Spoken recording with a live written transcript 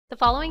The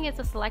following is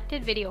a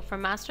selected video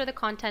from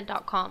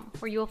masterthecontent.com,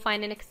 where you will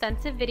find an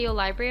extensive video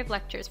library of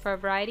lectures for a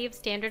variety of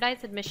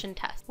standardized admission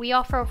tests. We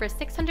offer over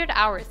 600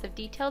 hours of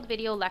detailed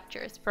video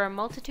lectures for a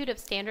multitude of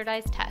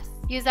standardized tests.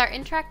 Use our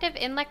interactive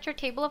in-lecture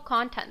table of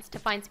contents to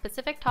find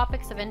specific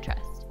topics of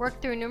interest. Work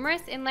through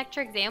numerous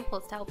in-lecture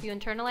examples to help you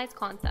internalize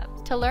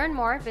concepts. To learn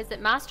more, visit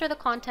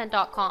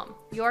masterthecontent.com.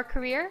 Your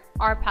career,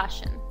 our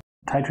passion.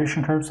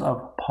 Titration curves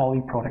of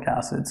polyprotic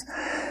acids.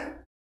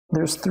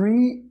 There's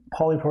three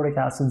polyprotic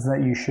acids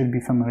that you should be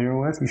familiar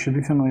with. You should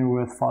be familiar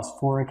with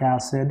phosphoric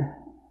acid,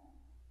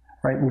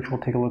 right, which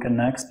we'll take a look at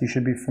next. You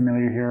should be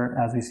familiar here,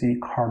 as we see,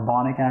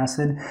 carbonic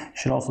acid. You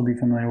should also be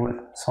familiar with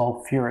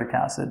sulfuric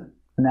acid.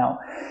 Now,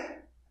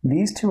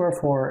 these two are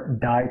for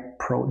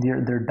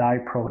they're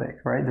diprotic,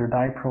 right? They're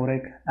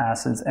diprotic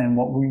acids, and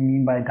what we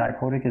mean by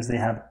diprotic is they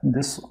have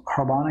this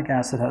carbonic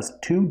acid has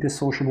two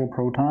dissociable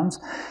protons,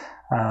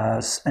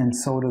 and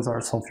so does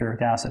our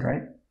sulfuric acid,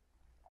 right?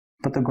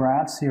 But the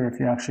graphs here, if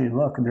you actually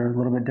look, they're a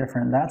little bit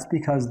different. That's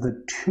because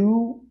the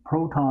two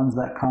protons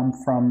that come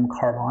from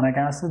carbonic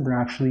acid, they're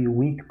actually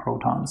weak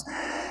protons.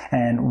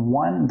 And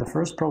the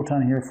first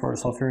proton here for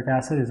sulfuric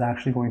acid is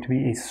actually going to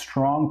be a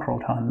strong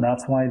proton.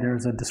 That's why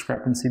there's a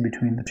discrepancy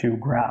between the two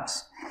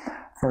graphs,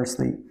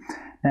 firstly.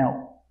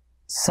 Now,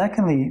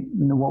 secondly,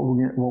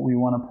 what we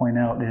want to point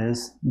out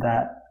is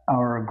that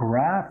our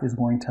graph is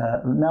going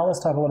to, now let's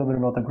talk a little bit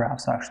about the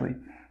graphs actually.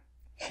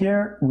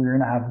 Here, we're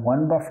going to have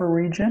one buffer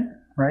region,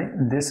 right?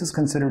 This is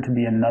considered to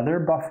be another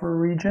buffer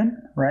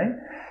region, right?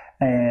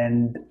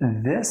 And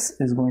this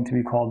is going to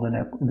be called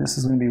this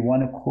is going to be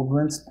one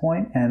equivalence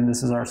point, and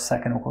this is our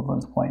second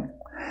equivalence point.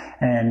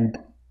 And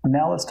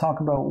now let's talk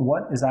about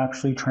what is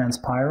actually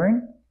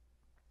transpiring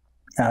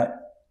at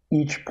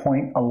each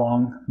point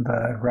along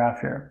the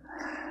graph here.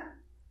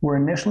 We're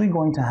initially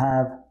going to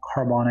have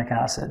carbonic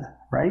acid,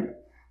 right?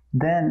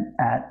 Then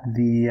at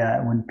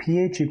when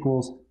pH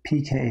equals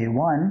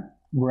pKa1,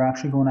 we're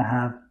actually going to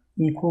have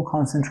equal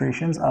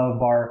concentrations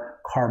of our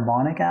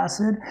carbonic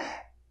acid,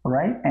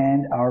 right,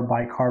 and our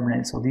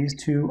bicarbonate. So these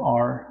two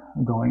are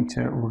we're going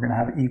to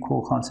have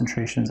equal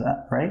concentrations,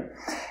 right?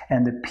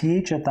 And the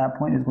pH at that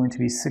point is going to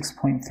be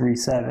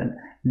 6.37.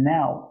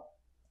 Now,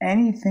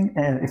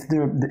 if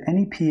there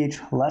any pH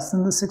less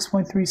than the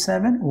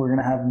 6.37, we're going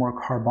to have more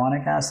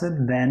carbonic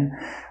acid, then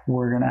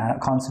we're going to have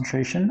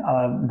concentration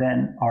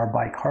than our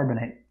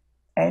bicarbonate.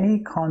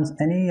 Any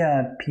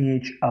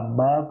pH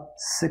above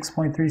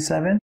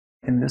 6.37,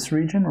 in this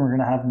region, we're going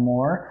to have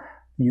more,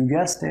 you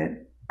guessed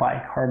it,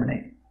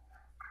 bicarbonate.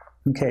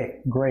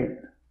 Okay, great.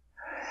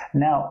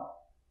 Now,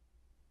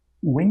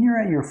 when you're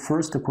at your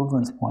first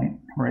equivalence point,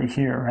 right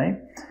here, right,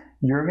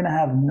 you're going to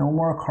have no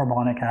more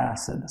carbonic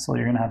acid. So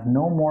you're going to have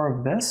no more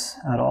of this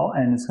at all,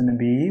 and it's going to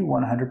be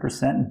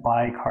 100%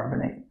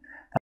 bicarbonate.